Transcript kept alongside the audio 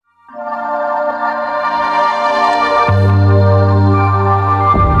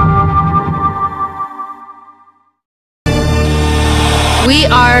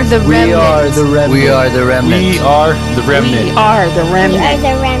the remnant. We are the remnant. We are the remnant. We are the remnant. We are the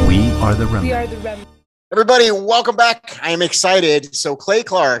remnant. We are the remnant. We are the remnant. Everybody, welcome back. I am excited. So Clay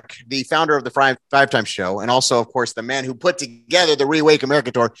Clark, the founder of the Five Times Show, and also, of course, the man who put together the Rewake America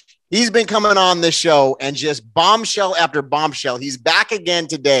Tour, he's been coming on this show and just bombshell after bombshell. He's back again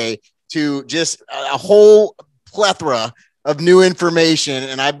today to just a whole plethora of new information,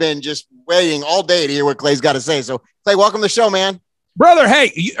 and I've been just waiting all day to hear what Clay's got to say. So, Clay, welcome to the show, man. Brother, hey,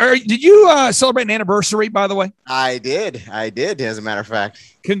 did you celebrate an anniversary, by the way? I did, as a matter of fact.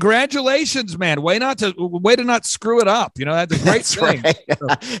 Congratulations, man. Way to not screw it up. You know, that's a great thing.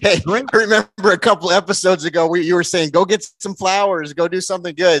 Right. So, hey, great. I remember a couple episodes ago you were saying, go get some flowers, go do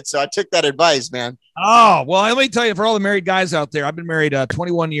something good. So I took that advice, man. Oh, well, let me tell you, for all the married guys out there, I've been married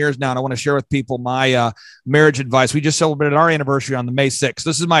 21 years now, and I want to share with people my marriage advice. We just celebrated our anniversary on the May 6th.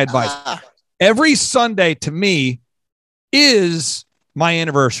 This is my advice. Every Sunday to me is my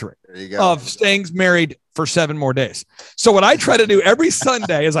anniversary of staying married for 7 more days. So what I try to do every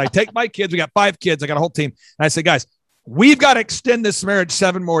Sunday is I take my kids, we got 5 kids, I got a whole team, and I say, guys, we've got to extend this marriage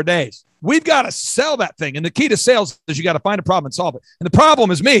 7 more days. We've got to sell that thing. And the key to sales is you got to find a problem and solve it. And the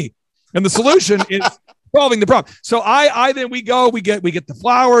problem is me. And the solution is solving the problem. So I then we get the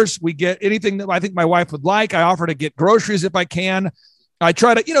flowers, we get anything that I think my wife would like. I offer to get groceries if I can. I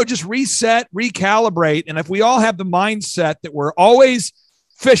try to, just reset, recalibrate. And if we all have the mindset that we're always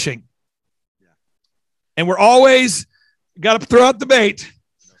fishing and we're always got to throw out the bait.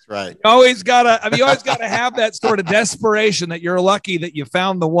 That's right. You always got to have that sort of desperation that you're lucky that you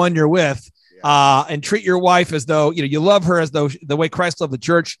found the one you're with, and treat your wife as though, you love her as though the way Christ loved the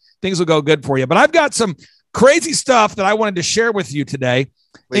church. Things will go good for you. But I've got some crazy stuff that I wanted to share with you today.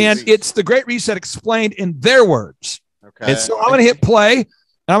 And it's the Great Reset explained in their words. Okay. And so I'm going to hit play and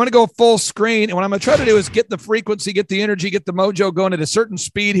I'm going to go full screen. And what I'm going to try to do is get the frequency, get the energy, get the mojo going at a certain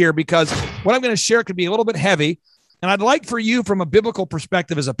speed here, because what I'm going to share could be a little bit heavy. And I'd like for you, from a biblical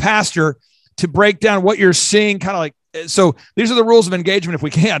perspective as a pastor, to break down what you're seeing, kind of like, so these are the rules of engagement if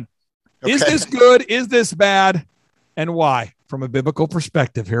we can. Okay. Is this good? Is this bad? And why? From a biblical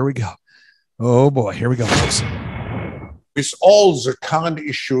perspective. Here we go. Oh boy, here we go, folks. With all the current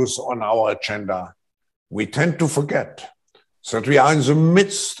issues on our agenda, we tend to forget that we are in the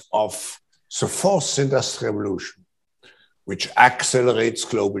midst of the 4th industrial revolution, which accelerates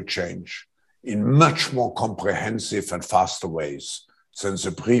global change in much more comprehensive and faster ways than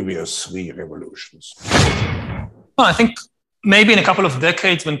the previous 3 revolutions. Well, I think maybe in a couple of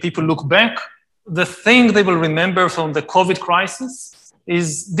decades, when people look back, the thing they will remember from the COVID crisis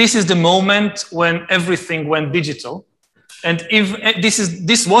is this is the moment when everything went digital. And if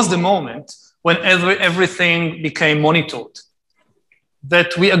this was the moment when everything became monitored,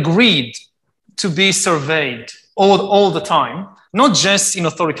 that we agreed to be surveyed all the time, not just in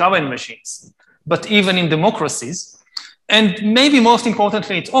authoritarian machines, but even in democracies. And maybe most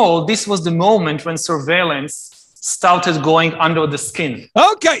importantly at all, this was the moment when surveillance started going under the skin.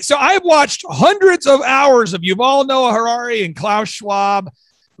 Okay, so I've watched hundreds of hours of Yuval Noah Harari and Klaus Schwab.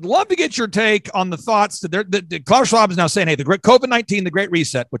 I'd love to get your take on the thoughts that Klaus Schwab is now saying, hey, the COVID-19, the Great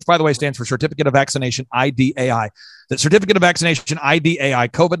Reset, which, by the way, stands for Certificate of Vaccination, IDAI. The Certificate of Vaccination, IDAI,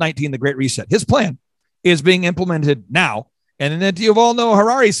 COVID-19, the Great Reset. His plan is being implemented now. And then Yuval Noah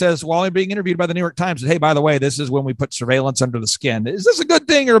Harari says, while being interviewed by the New York Times, that, hey, by the way, this is when we put surveillance under the skin. Is this a good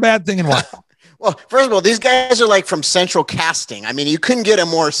thing or a bad thing, and why? Well, first of all, these guys are like from Central Casting. I mean, you couldn't get a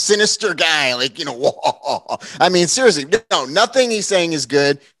more sinister guy, whoa. I mean, seriously, no, nothing he's saying is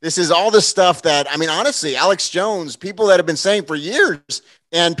good. This is all the stuff that, I mean, honestly, Alex Jones, people that have been saying for years,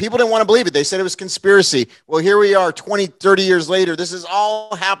 and people didn't want to believe it. They said it was conspiracy. Well, here we are 20, 30 years later. This is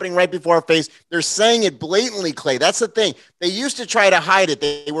all happening right before our face. They're saying it blatantly, Clay. That's the thing. They used to try to hide it.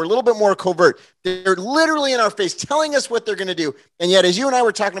 They were a little bit more covert. They're literally in our face telling us what they're going to do. And yet, as you and I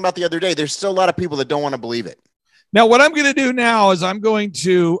were talking about the other day, there's still a lot of people that don't want to believe it. Now, what I'm going to do now is I'm going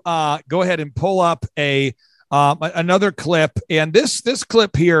to go ahead and pull up another clip. And this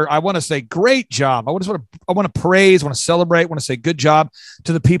clip here, I want to say great job. I want to praise, I want to celebrate, I want to say good job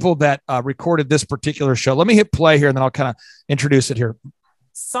to the people that recorded this particular show. Let me hit play here, and then I'll kind of introduce it here.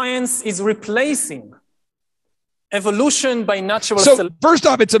 Science is replacing evolution by natural So first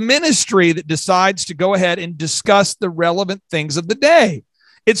off, it's a ministry that decides to go ahead and discuss the relevant things of the day.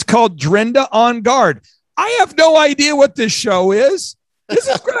 It's called Drenda on Guard. I have no idea what this show is. This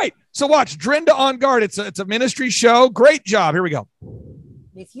is great. So watch Drenda on Guard. It's a ministry show. Great job. Here we go.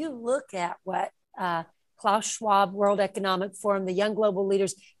 If you look at what Klaus Schwab, World Economic Forum, the Young Global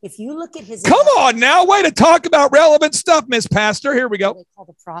Leaders, if you look at his... Come on now. Way to talk about relevant stuff, Miss Pastor. Here we go. They call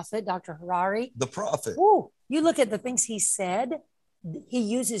the prophet, Dr. Harari. The prophet. Ooh, you look at the things he said he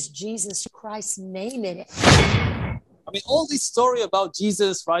uses Jesus Christ's name in it. I mean, all this story about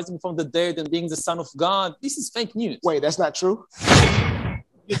Jesus rising from the dead and being the Son of God, this is fake news. Wait, that's not true?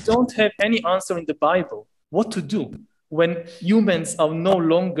 You don't have any answer in the Bible what to do when humans are no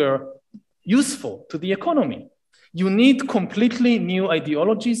longer useful to the economy. You need completely new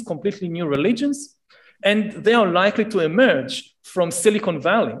ideologies, completely new religions, and they are likely to emerge from Silicon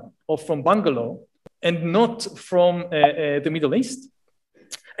Valley or from Bangalore and not from the Middle East.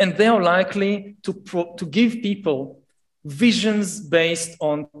 And they are likely to give people visions based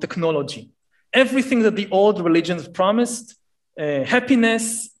on technology. Everything that the old religions promised,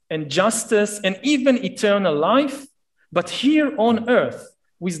 happiness and justice and even eternal life, but here on earth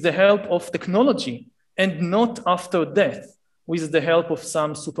with the help of technology and not after death with the help of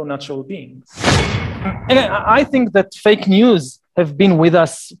some supernatural being. And I think that fake news have been with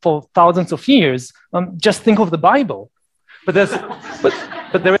us for thousands of years. Just think of the Bible. But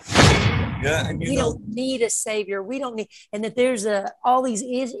there Yeah, and We don't need a savior. We don't need, and that there's all these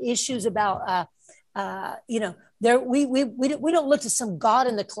issues about, we don't look to some God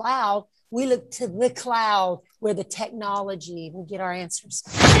in the cloud. We look to the cloud where the technology will get our answers.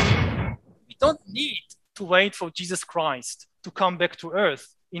 we don't need to wait for Jesus Christ to come back to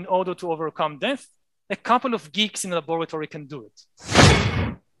earth in order to overcome death. A couple of geeks in a laboratory can do it.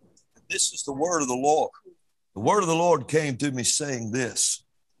 This is the word of the Lord. The word of the Lord came to me saying this: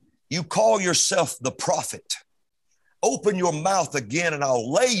 you call yourself the prophet. Open your mouth again and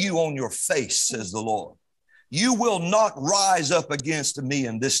I'll lay you on your face, says the Lord. You will not rise up against me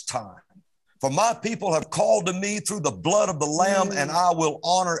in this time. For my people have called to me through the blood of the Lamb, and I will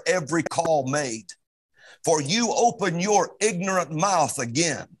honor every call made. For you open your ignorant mouth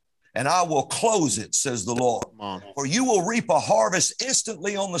again, and I will close it, says the Lord. For you will reap a harvest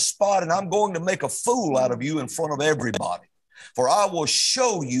instantly on the spot, and I'm going to make a fool out of you in front of everybody. For I will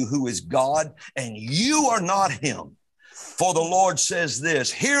show you who is God, and you are not him. For the Lord says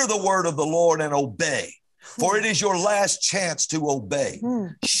this: hear the word of the Lord and obey, for it is your last chance to obey.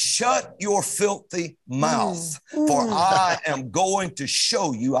 Shut your filthy mouth, for I am going to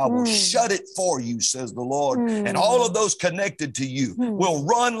show you. I will shut it for you, says the Lord. And all of those connected to you will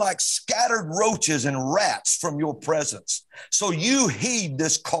run like scattered roaches and rats from your presence. So you heed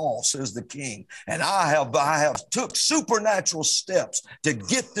this call, says the King. And I have took supernatural steps to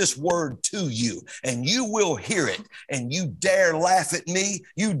get this word to you, and you will hear it. And you dare laugh at me?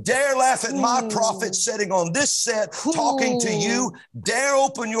 You dare laugh at my prophet sitting on this set talking to you? Dare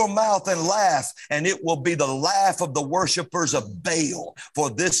open your mouth and laugh, and it will be the laugh of the worshipers of Baal. For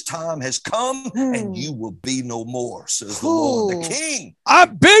this time has come, and you will be no more, says the Lord, the King. A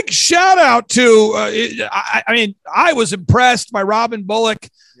big shout out to, I was impressed by Robin Bullock.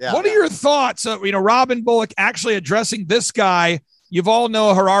 Yeah. What are your thoughts? Robin Bullock actually addressing this guy. You've all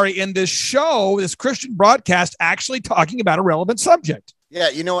know Harari in this show, this Christian broadcast, actually talking about a relevant subject. Yeah,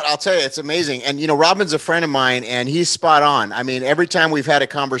 you know what? I'll tell you, it's amazing. And, Robin's a friend of mine, and he's spot on. I mean, every time we've had a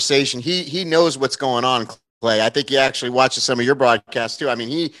conversation, he knows what's going on, Clay. I think he actually watches some of your broadcasts, too. I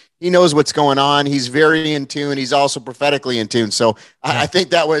mean, he knows what's going on. He's very in tune. He's also prophetically in tune. So I think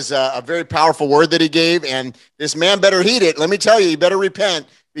that was a very powerful word that he gave, and this man better heed it. Let me tell you, he better repent,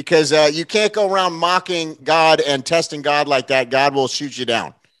 because you can't go around mocking God and testing God like that. God will shoot you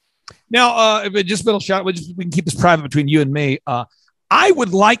down. Now, just a little shout. We can keep this private between you and me. I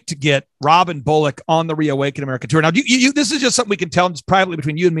would like to get Robin Bullock on the Reawaken America tour. Now, this is just something we can tell just privately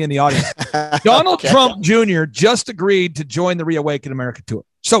between you and me and the audience. Donald Trump Jr. just agreed to join the Reawaken America tour.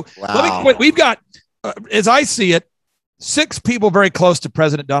 So we've got, as I see it, 6 people very close to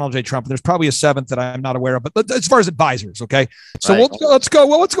President Donald J. Trump. And there's probably a 7th that I'm not aware of, but as far as advisors, okay. So let's go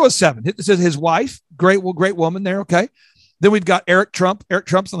with 7. This is his wife, great woman there, okay. Then we've got Eric Trump. Eric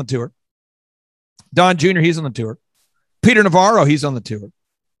Trump's on the tour. Don Jr., he's on the tour. Peter Navarro, he's on the tour.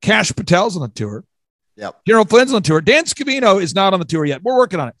 Kash Patel's on the tour. Yep. General Flynn's on the tour. Dan Scavino is not on the tour yet. We're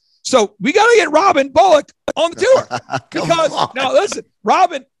working on it. So we got to get Robin Bullock on the tour. Because now listen,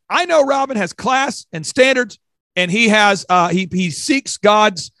 Robin, I know Robin has class and standards, and he has he seeks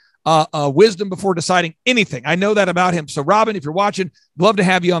God's wisdom before deciding anything. I know that about him. So Robin, if you're watching, I'd love to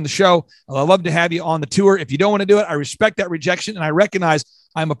have you on the show. I'd love to have you on the tour. If you don't want to do it, I respect that rejection, and I recognize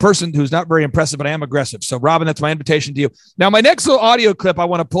I'm a person who's not very impressive, but I am aggressive. So, Robin, that's my invitation to you. Now, my next little audio clip I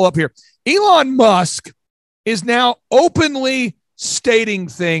want to pull up here. Elon Musk is now openly stating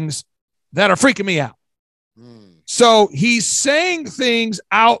things that are freaking me out. So he's saying things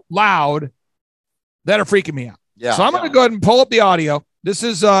out loud that are freaking me out. Yeah. So I'm going to go ahead and pull up the audio. This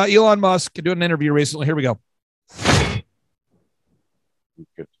is Elon Musk doing an interview recently. Here we go. You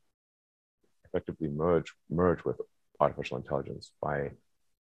could effectively merge with artificial intelligence by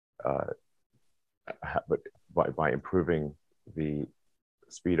improving the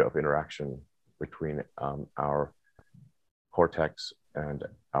speed of interaction between our cortex and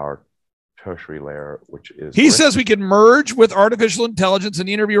our tertiary layer, which is he says we can merge with artificial intelligence, and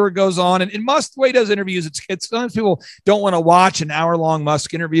the interviewer goes on, and Musk, the way he does interviews, it's sometimes people don't want to watch an hour-long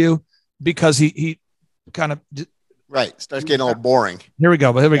Musk interview because he kind of starts getting all boring. Here we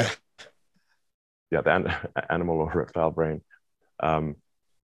go. Yeah, the animal or reptile brain. And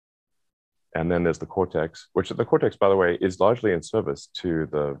then there's the cortex, which the cortex, by the way, is largely in service to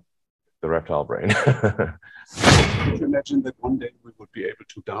the reptile brain. Could you imagine that one day we would be able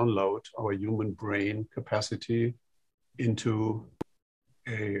to download our human brain capacity into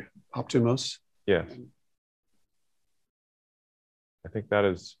a Optimus? Yes. I think that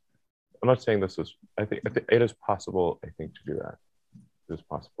is, I'm not saying this is, I think it is possible, I think, to do that. It is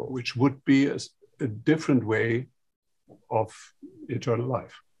possible. Which would be a different way of eternal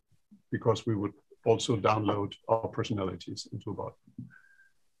life, because we would also download our personalities into a body.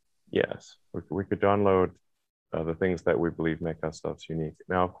 Yes, we could download the things that we believe make ourselves unique.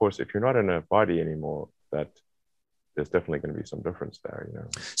 Now, of course, if you're not in a body anymore, that there's definitely going to be some difference there, you know.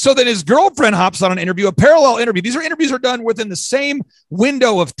 So then his girlfriend hops on an interview, a parallel interview. These interviews are done within the same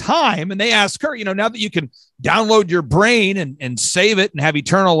window of time. And they ask her, you know, now that you can download your brain and save it and have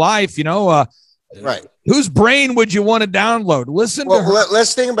eternal life, you know, right. Whose brain would you want to download? Listen to her.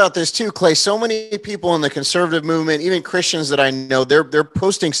 Let's think about this too, Clay. So many people in the conservative movement, even Christians that I know, they're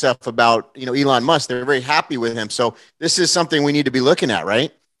posting stuff about, you know, Elon Musk. They're very happy with him. So this is something we need to be looking at,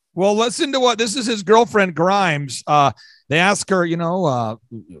 right? Well, listen to what this is. His girlfriend Grimes. They ask her, you know,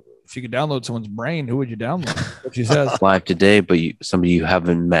 if you could download someone's brain, who would you download? What she says. Live today, but somebody you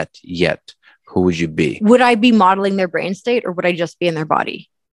haven't met yet. Who would you be? Would I be modeling their brain state, or would I just be in their body?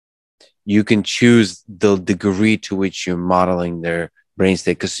 You can choose the degree to which you're modeling their brain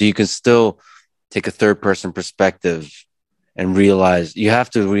state, because so you can still take a third person perspective and realize you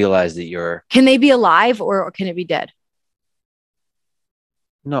have to realize that you're. Can they be alive, or can it be dead?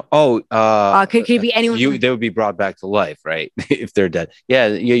 No. Could it be anyone? They would be brought back to life, right? If they're dead. Yeah,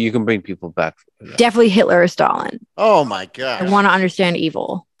 you can bring people back. Definitely Hitler or Stalin. Oh my God. I want to understand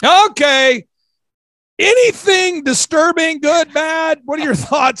evil. Okay. Anything disturbing, good, bad? What are your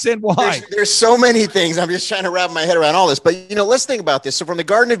thoughts and why? There's so many things. I'm just trying to wrap my head around all this. But, you know, let's think about this. So from the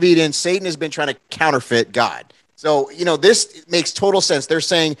Garden of Eden, Satan has been trying to counterfeit God. So, you know, this makes total sense. They're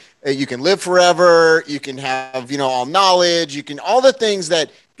saying you can live forever. You can have, you know, all knowledge. You can all the things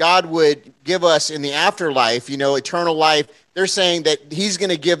that God would give us in the afterlife, you know, eternal life. They're saying that he's going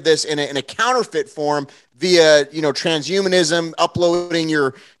to give this in a counterfeit form via, you know, transhumanism, uploading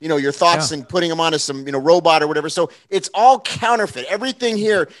your, you know, your thoughts and putting them onto some, you know, robot or whatever. So it's all counterfeit. Everything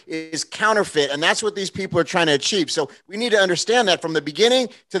here is counterfeit. And that's what these people are trying to achieve. So we need to understand that from the beginning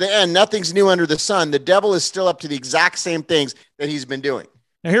to the end, nothing's new under the sun. The devil is still up to the exact same things that he's been doing.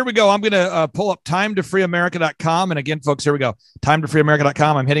 Now, here we go. I'm going to pull up timetofreeamerica.com. And again, folks, here we go.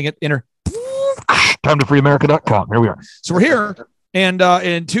 Timetofreeamerica.com. I'm hitting it. Enter. Timetofreeamerica.com. Here we are. So we're here. And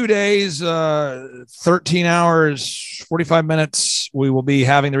in 2 days, 13 hours, 45 minutes, we will be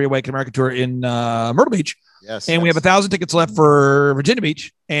having the Reawaken America tour in Myrtle Beach. Yes. And we have 1,000 tickets left for Virginia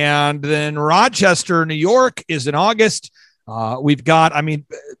Beach. And then Rochester, New York is in August. We've got, I mean,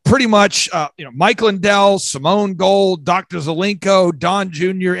 pretty much, you know, Mike Lindell, Simone Gold, Dr. Zelenko, Don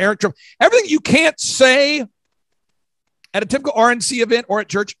Jr., Eric Trump, everything you can't say at a typical RNC event or at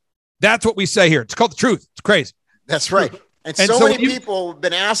church. That's what we say here. It's called the truth. It's crazy. That's right. And so many people have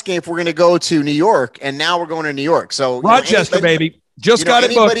been asking if we're going to go to New York, and now we're going to New York. So Rochester, baby. Just got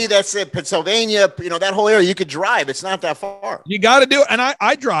it. Anybody that's in Pennsylvania, you know, that whole area, you could drive. It's not that far. You got to do it. And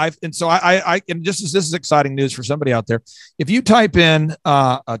I drive. And so I and this is exciting news for somebody out there. If you type in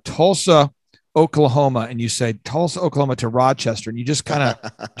a Tulsa, Oklahoma, and you say Tulsa, Oklahoma to Rochester, and you just kind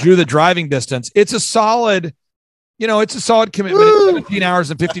of drew the driving distance, it's a solid, you know, it's a solid commitment. It's 17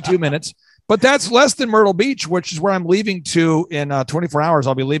 hours and 52 minutes. But that's less than Myrtle Beach, which is where I'm leaving to in 24 hours.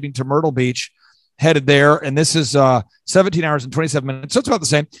 I'll be leaving to Myrtle Beach, headed there. And this is 17 hours and 27 minutes. So it's about the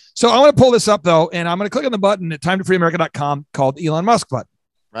same. So I want to pull this up, though, and I'm going to click on the button at timetofreeamerica.com called Elon Musk button.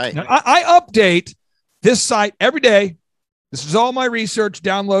 Right. Now, I update this site every day. This is all my research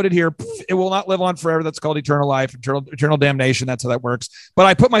downloaded here. It will not live on forever. That's called eternal life, eternal damnation. That's how that works. But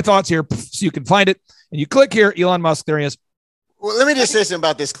I put my thoughts here so you can find it. And you click here, Elon Musk. There he is. Well, let me just say something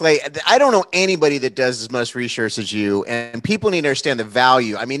about this, Clay. I don't know anybody that does as much research as you, and people need to understand the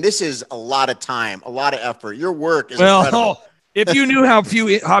value. I mean, this is a lot of time, a lot of effort. Your work is incredible. If you knew how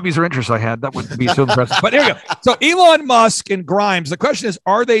few hobbies or interests I had, that wouldn't be so impressive. But here we go. So Elon Musk and Grimes, the question is,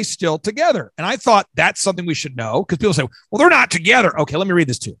 are they still together? And I thought that's something we should know because people say, well, they're not together. Okay, let me read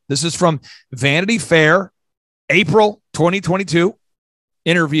this to you. This is from Vanity Fair, April 2022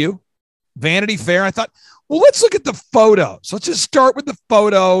 interview. Vanity Fair. I thought, well, let's look at the photos. Let's just start with the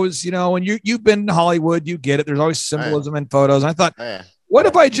photos, and you've been in Hollywood, you get it. There's always symbolism in photos. And I thought, what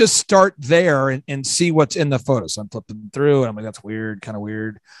if I just start there and see what's in the photos? So I'm flipping through and I'm like, that's weird, kind of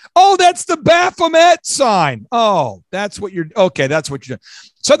weird. Oh, that's the Baphomet sign. Oh, that's what you're doing.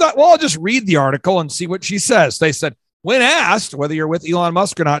 So I thought, well, I'll just read the article and see what she says. They said, when asked whether you're with Elon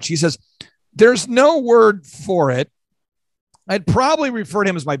Musk or not, she says, there's no word for it. I'd probably refer to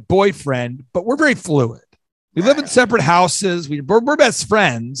him as my boyfriend, but we're very fluid. We live in separate houses. We're best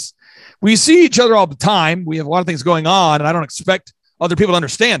friends. We see each other all the time. We have a lot of things going on, and I don't expect other people to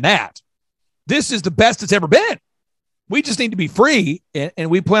understand that. This is the best it's ever been. We just need to be free,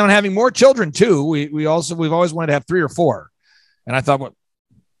 and we plan on having more children too. We've always wanted to have 3 or 4, and I thought, well,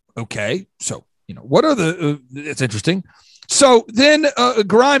 okay, so what are it's interesting. So then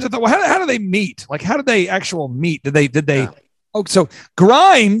Grimes, I thought, well, how do they meet? Like, how did they actually meet? Did they? Oh, so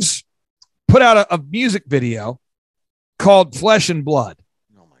Grimes put out a music video called Flesh and Blood.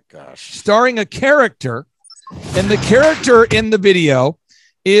 Oh my gosh. Starring a character, and the character in the video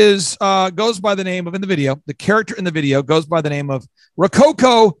goes by the name of the character in the video goes by the name of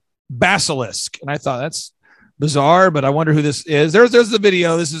Rococo Basilisk. And I thought that's bizarre, but I wonder who this is. There's the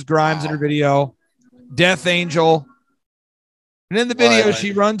video. This is Grimes in her video. Death Angel. And in the video,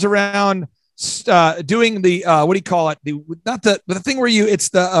 she runs around doing the what do you call it? The thing where it's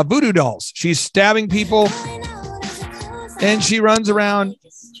the voodoo dolls. She's stabbing people, and she runs around,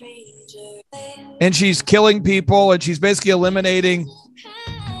 and she's killing people, and she's basically eliminating.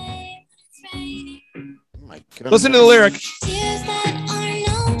 Listen to the lyric.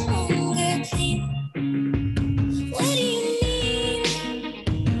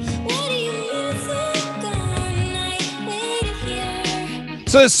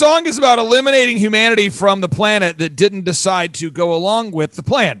 So the song is about eliminating humanity from the planet that didn't decide to go along with the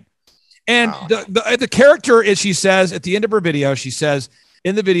plan. And the character, as she says at the end of her video, she says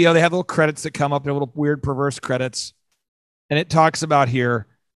in the video, they have little credits that come up, they're little weird, perverse credits. And it talks about here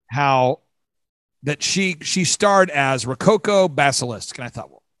how that she starred as Rococo Basilisk. And I thought,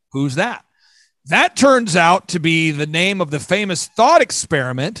 well, who's that? That turns out to be the name of the famous thought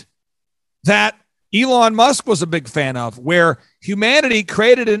experiment that Elon Musk was a big fan of, where humanity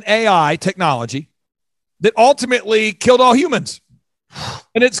created an AI technology that ultimately killed all humans.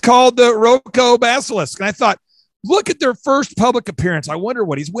 And it's called the Rococo Basilisk. And I thought, look at their first public appearance. I wonder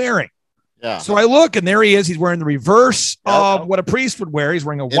what he's wearing. Yeah. So I look, and there he is. He's wearing the reverse of what a priest would wear. He's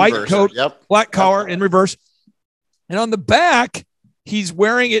wearing a white coat, black collar in reverse. And on the back, he's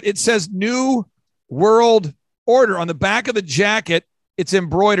wearing it. It says New World Order. On the back of the jacket, it's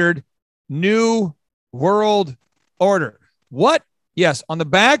embroidered New World Order. What? Yes, on the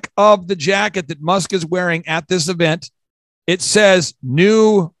back of the jacket that Musk is wearing at this event, it says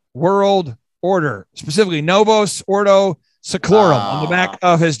New World Order, specifically Novus Ordo Seclorum on the back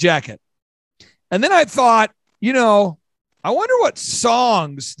of his jacket. And then I thought, I wonder what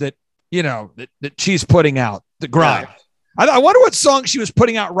songs that she's putting out, the Grimes. I wonder what song she was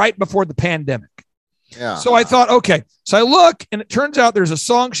putting out right before the pandemic. Yeah. So I thought, okay. So I look, and it turns out there's a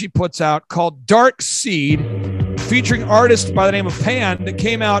song she puts out called Dark Seed, featuring artist by the name of Pan, that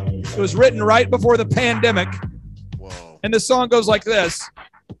came out. It was written right before the pandemic. Whoa. And the song goes like this.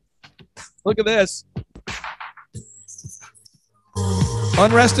 Look at this.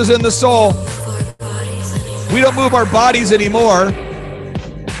 Unrest is in the soul. We don't move our bodies anymore.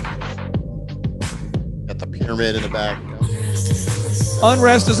 Got the pyramid in the back.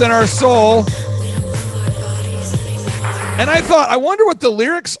 Unrest is in our soul. And I thought, I wonder what the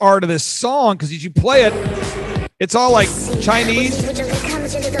lyrics are to this song, because as you play it, it's all like Chinese.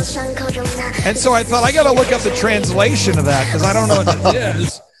 And so I thought, I got to look up the translation of that, because I don't know what it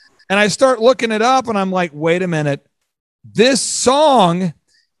is. And I start looking it up, and I'm like, wait a minute. This song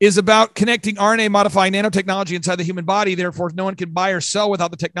is about connecting RNA-modifying nanotechnology inside the human body. Therefore, no one can buy or sell without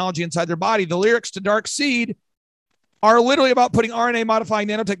the technology inside their body. The lyrics to Dark Seed are literally about putting RNA-modifying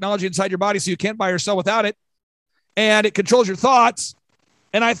nanotechnology inside your body so you can't buy or sell without it. And it controls your thoughts.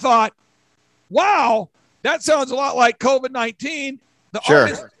 And I thought, wow, that sounds a lot like COVID-19. The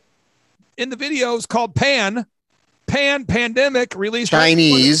artist in the video is called Pandemic, released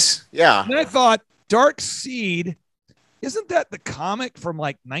Chinese. Yeah. And I thought, Dark Seed, isn't that the comic from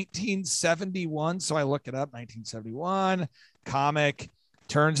like 1971? So I looked it up, 1971 comic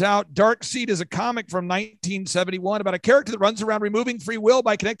Turns out Dark Seed is a comic from 1971 about a character that runs around removing free will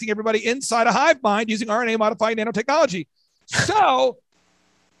by connecting everybody inside a hive mind using RNA modified nanotechnology. So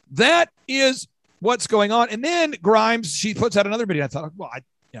that is what's going on. And then Grimes, she puts out another video. I thought, well, I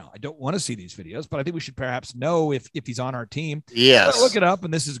don't want to see these videos, but I think we should perhaps know if he's on our team. Yes. So I look it up,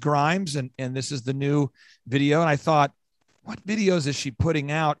 and this is Grimes, and this is the new video. And I thought, what videos is she putting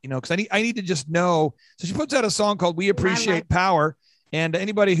out? Because I need to just know. So she puts out a song called "We Appreciate Power." And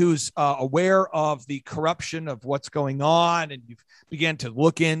anybody who's aware of the corruption of what's going on, and you've began to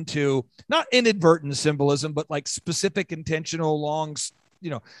look into not inadvertent symbolism, but like specific, intentional, long,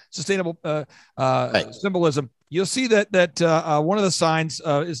 sustainable symbolism, you'll see that one of the signs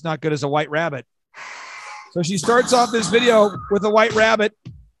is not good as a white rabbit. So she starts off this video with a white rabbit,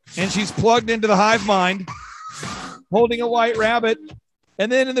 and she's plugged into the hive mind, holding a white rabbit. And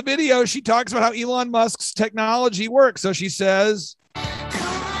then in the video, she talks about how Elon Musk's technology works. So she says,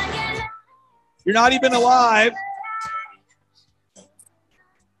 "You're not even alive.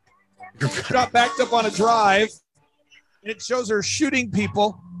 She got backed up on a drive." And it shows her shooting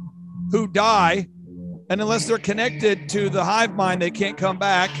people who die. And unless they're connected to the hive mind, they can't come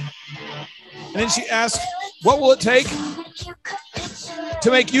back. And then she asks, what will it take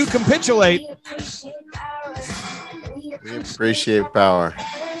to make you capitulate? We appreciate power.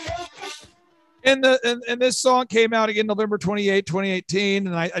 And this song came out again November 28, 2018.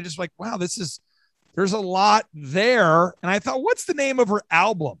 And I just like, wow, there's a lot there. And I thought, what's the name of her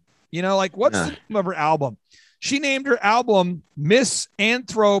album? What's the name of her album? She named her album Miss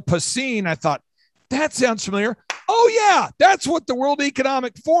Anthropocene. I thought, that sounds familiar. Oh, yeah, that's what the World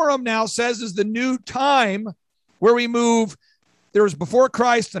Economic Forum now says is the new time where we move. There was before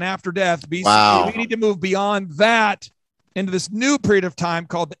Christ and after death, BC. Wow. We need to move beyond that into this new period of time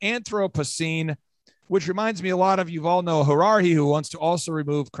called the Anthropocene, which reminds me a lot of, you all know Harari, who wants to also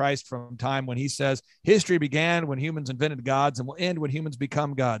remove Christ from time when he says history began when humans invented gods and will end when humans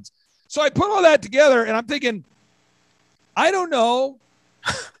become gods. So I put all that together and I'm thinking, I don't know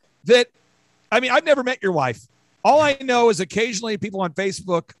that. I mean, I've never met your wife. All I know is occasionally people on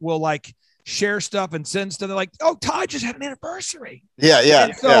Facebook will like share stuff and send stuff. They're like, oh, Todd just had an anniversary. Yeah.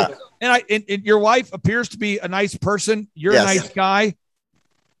 And so, and your wife appears to be a nice person. You're a nice guy.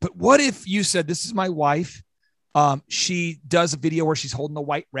 But what if you said, this is my wife. She does a video where she's holding a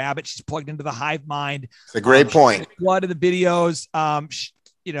white rabbit. She's plugged into the hive mind. It's a great point. One of the videos,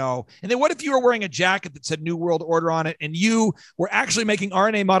 and then what if you were wearing a jacket that said New World Order on it, and you were actually making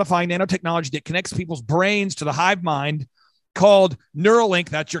RNA modifying nanotechnology that connects people's brains to the hive mind called Neuralink?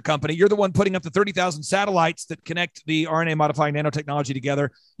 That's your company. You're the one putting up the 30,000 satellites that connect the RNA modifying nanotechnology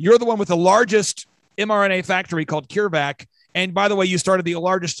together. You're the one with the largest mRNA factory called CureVac. And by the way, you started the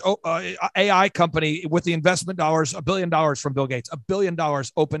largest AI company with the investment dollars, $1 billion from Bill Gates. $1 billion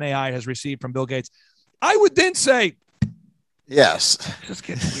OpenAI has received from Bill Gates. I would then say, yes, just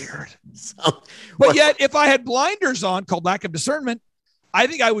getting weird. But yet, if I had blinders on, called lack of discernment, I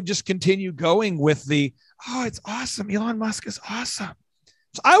think I would just continue going with it's awesome. Elon Musk is awesome.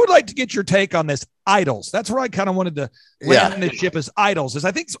 So I would like to get your take on this. Idols. That's where I kind of wanted to land the ship as idols. Is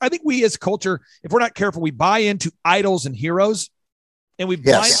I think we as culture, if we're not careful, we buy into idols and heroes, and we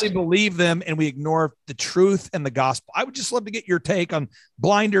blindly believe them, and we ignore the truth and the gospel. I would just love to get your take on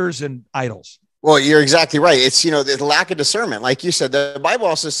blinders and idols. Well, you're exactly right. It's, the lack of discernment. Like you said, the Bible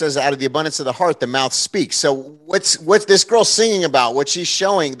also says out of the abundance of the heart, the mouth speaks. So what's this girl singing about, what she's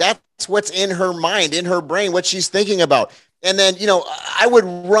showing, that's what's in her mind, in her brain, what she's thinking about. And then, I would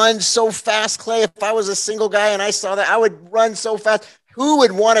run so fast, Clay, if I was a single guy and I saw that, I would run so fast. Who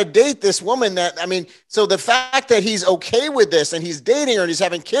would want to date this woman so the fact that he's okay with this and he's dating her and he's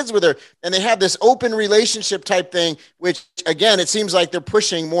having kids with her and they have this open relationship type thing, which again, it seems like they're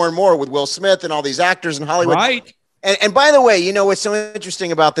pushing more and more with Will Smith and all these actors in Hollywood. Right. And by the way, what's so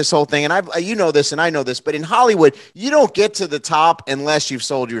interesting about this whole thing, and this and I know this, but in Hollywood, you don't get to the top unless you've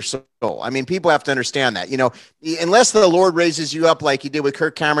sold your soul. I mean, people have to understand that, unless the Lord raises you up like he did with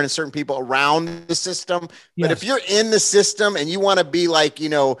Kirk Cameron and certain people around the system. Yes. But if you're in the system and you want to be like,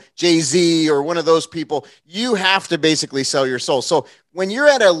 Jay-Z or one of those people, you have to basically sell your soul. So when you're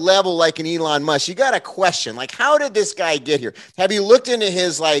at a level like an Elon Musk, you got to question, like, how did this guy get here? Have you looked into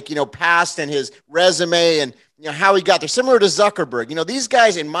his past and his resume and how he got there? Similar to Zuckerberg. These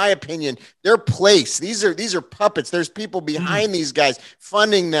guys, in my opinion, they're placed. These are puppets. There's people behind these guys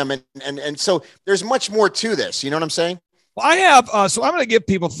funding them. And so there's much more to this. You know what I'm saying? Well, I have, so I'm going to give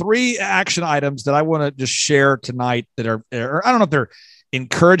people 3 action items that I want to just share tonight that are, I don't know if they're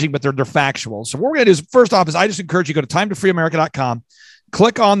encouraging, but they're factual. So what we're going to do is, first off, is I just encourage you to go to timetofreeamerica.com.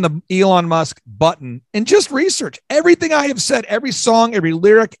 click on the Elon Musk button and just research everything I have said. Every song, every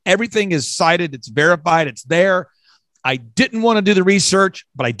lyric, everything is cited. It's verified. It's there. I didn't want to do the research,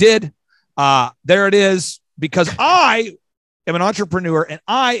 but I did. There it is, because I am an entrepreneur, and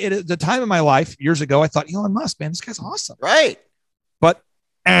at the time of my life years ago, I thought, Elon Musk, man, this guy's awesome. Right. But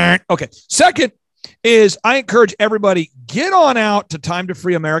okay. Second is, I encourage everybody, get on out to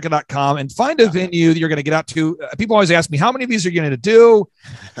timetofreeamerica.com and find a venue that you're going to get out to. People always ask me, how many of these are you going to do?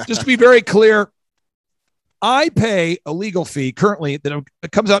 Just to be very clear, I pay a legal fee currently that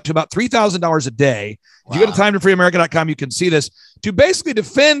it comes out to about $3,000 a day. If you go to timetofreeamerica.com, you can see this, to basically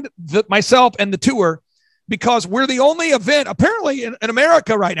defend myself and the tour, because we're the only event apparently in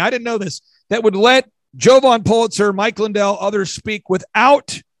America right now, I didn't know this, that would let Jovan Pulitzer, Mike Lindell, others speak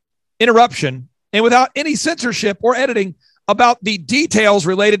without interruption and without any censorship or editing about the details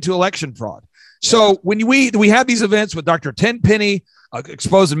related to election fraud. So when we have these events with Dr. Tenpenny,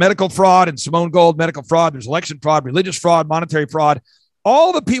 exposing medical fraud, and Simone Gold, medical fraud, there's election fraud, religious fraud, monetary fraud,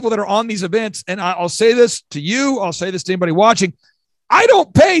 all the people that are on these events. And I'll say this to you, I'll say this to anybody watching. I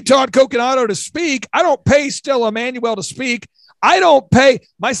don't pay Todd Coconato to speak. I don't pay Stella Emanuel to speak. I don't pay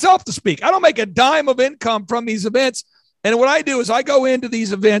myself to speak. I don't make a dime of income from these events. And what I do is I go into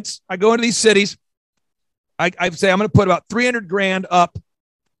these events, I go into these cities. I say I'm going to put about 300 grand up,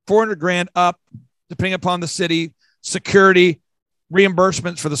 400 grand up, depending upon the city, security,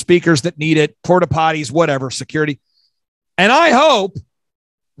 reimbursements for the speakers that need it, porta potties, whatever, security. And I hope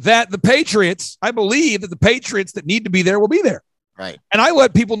that the Patriots, I believe that the Patriots that need to be there will be there. Right. And I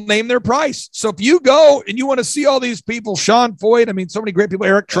let people name their price. So if you go and you want to see all these people, Sean Foyt, I mean, so many great people,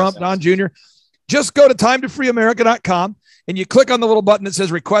 Eric Trump, Don Jr., just go to timetofreeamerica.com and you click on the little button that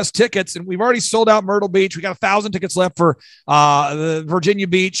says request tickets. And we've already sold out Myrtle Beach. We got 1,000 tickets left for the Virginia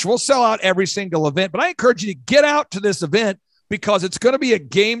Beach. We'll sell out every single event, but I encourage you to get out to this event, because it's going to be a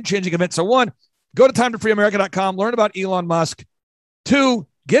game-changing event. So one, go to timetofreeamerica.com, learn about Elon Musk. Two,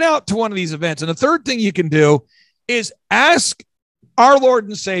 get out to one of these events. And the third thing you can do is ask our Lord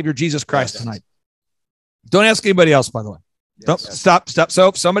and Savior, Jesus Christ, tonight. Don't ask anybody else, by the way. Don't stop. So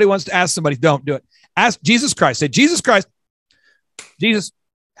if somebody wants to ask somebody, don't do it. Ask Jesus Christ. Say, Jesus Christ, Jesus,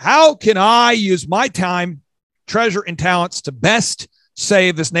 how can I use my time, treasure, and talents to best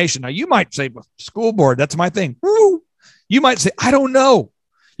save this nation? Now, you might say, school board, that's my thing. Woo! You might say, I don't know.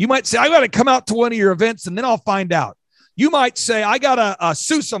 You might say, I got to come out to one of your events and then I'll find out. You might say, I got to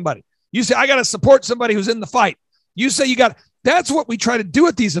sue somebody. You say, I got to support somebody who's in the fight. You say, that's what we try to do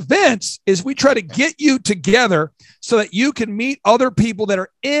at these events, is we try to get you together so that you can meet other people that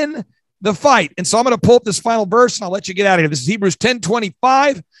are in the fight. And so I'm going to pull up this final verse and I'll let you get out of here. This is Hebrews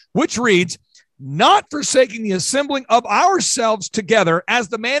 10:25, which reads, not forsaking the assembling of ourselves together as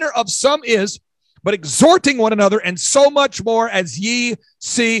the manner of some is, but exhorting one another, and so much more as ye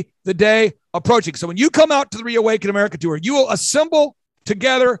see the day approaching. So when you come out to the Reawaken America tour, you will assemble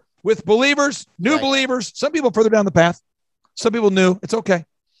together with believers, new believers, some people further down the path, some people new. It's okay.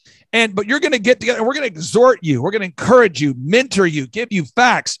 But you're going to get together and we're going to exhort you. We're going to encourage you, mentor you, give you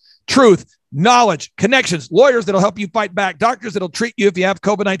facts, truth, knowledge, connections, lawyers that'll help you fight back, doctors that'll treat you if you have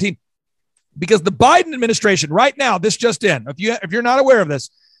COVID-19. Because the Biden administration right now, this just in, if you're not aware of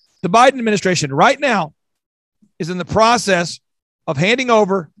this, the Biden administration right now is in the process of handing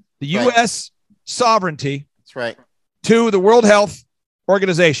over the U.S. sovereignty to the World Health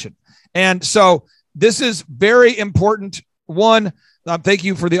Organization. And so this is very important. One, thank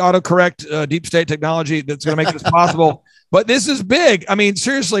you for the autocorrect deep state technology that's going to make this possible. But this is big. I mean,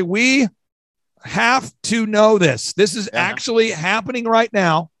 seriously, we have to know this. This is actually happening right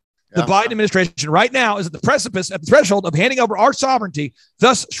now. The Biden administration right now is at the precipice, at the threshold of handing over our sovereignty,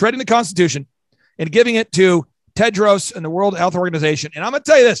 thus shredding the Constitution and giving it to Tedros and the World Health Organization. And I'm going to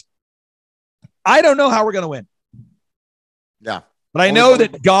tell you this. I don't know how we're going to win. Yeah. But I know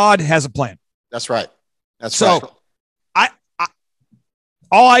that God has a plan. That's right. That's so right.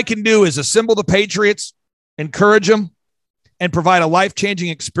 All I can do is assemble the Patriots, encourage them, and provide a life-changing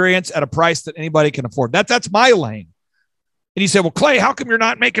experience at a price that anybody can afford. That's my lane. And you say, well, Clay, how come you're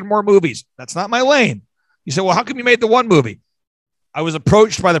not making more movies? That's not my lane. You say, well, how come you made the one movie? I was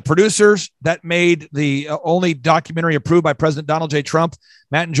approached by the producers that made the only documentary approved by President Donald J. Trump,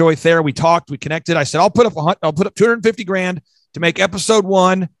 Matt and Joy Thayer. We talked, we connected. I said, I'll put up $250,000 to make episode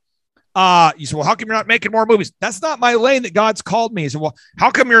 1. You said, well, how come you're not making more movies? That's not my lane that God's called me. He said, well,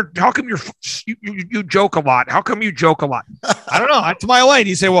 how come you joke a lot? How come you joke a lot? I don't know. That's my lane.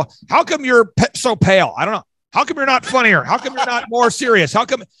 You say, well, how come you're so pale? I don't know. How come you're not funnier? How come you're not more serious? How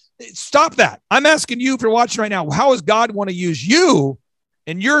come? Stop that. I'm asking you, if you're watching right now, how does God want to use you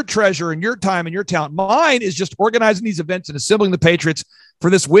and your treasure and your time and your talent. Mine is just organizing these events and assembling the Patriots for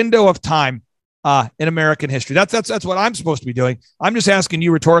this window of time in American history. That's what I'm supposed to be doing. I'm just asking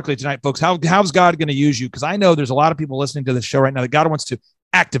you rhetorically tonight, folks, how's God going to use you? Because I know there's a lot of people listening to this show right now that God wants to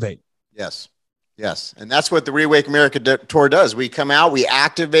activate. Yes. Yes. And that's what the Rewake America Tour does. We come out, we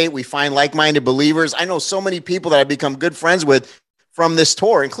activate, we find like-minded believers. I know so many people that I've become good friends with from this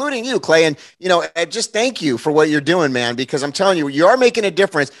tour, including you, Clay. And, just thank you for what you're doing, man, because I'm telling you, you are making a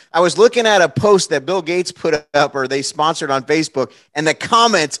difference. I was looking at a post that Bill Gates put up, or they sponsored on Facebook, and the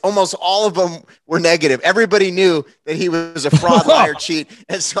comments, almost all of them were negative. Everybody knew that he was a fraud, liar, cheat.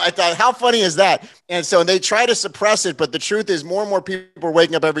 And so I thought, how funny is that? And so they try to suppress it, but the truth is more and more people are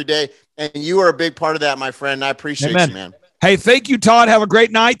waking up every day, and you are a big part of that, my friend. And I appreciate you, man. Hey, thank you, Todd. Have a great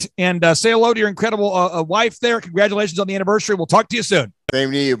night, and say hello to your incredible wife there. Congratulations on the anniversary. We'll talk to you soon.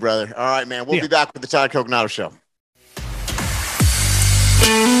 Same to you, brother. All right, man. We'll be back with the Todd Coconato Show.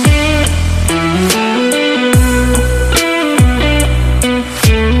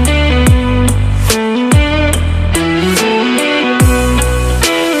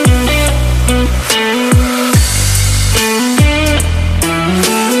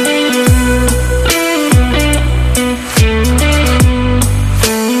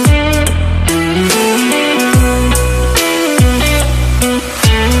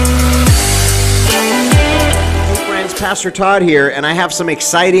 Pastor Todd here, and I have some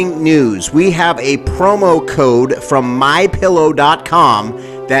exciting news. We have a promo code from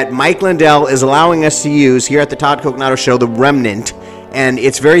MyPillow.com that Mike Lindell is allowing us to use here at the Todd Coconato Show, the Remnant. And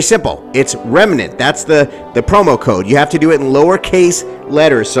it's very simple. It's Remnant. That's the promo code. You have to do it in lowercase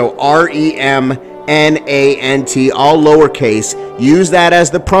letters, so REMNANT, all lowercase. Use that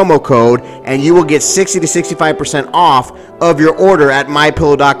as the promo code, and you will get 60 to 65% off of your order at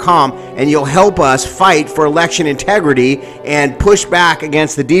MyPillow.com, and you'll help us fight for election integrity and push back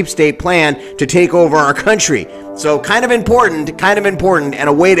against the deep state plan to take over our country. So kind of important, and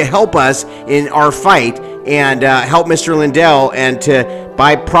a way to help us in our fight and help Mr. Lindell and to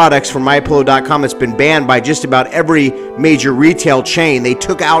buy products from MyPillow.com. It's been banned by just about every major retail chain. They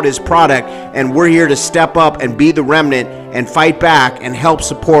took out his product, and we're here to step up and be the remnant and fight back and help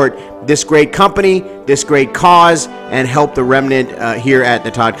support this great company, this great cause, and help the remnant here at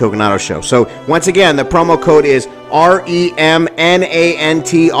the Todd Coconato Show. So once again, the promo code is REMNANT,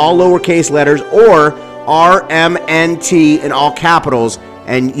 all lowercase letters, or RMNT in all capitals,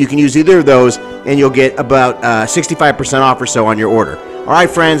 and you can use either of those, and you'll get about 65% off or so on your order. All right,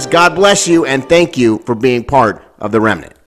 friends, God bless you, and thank you for being part of the remnant.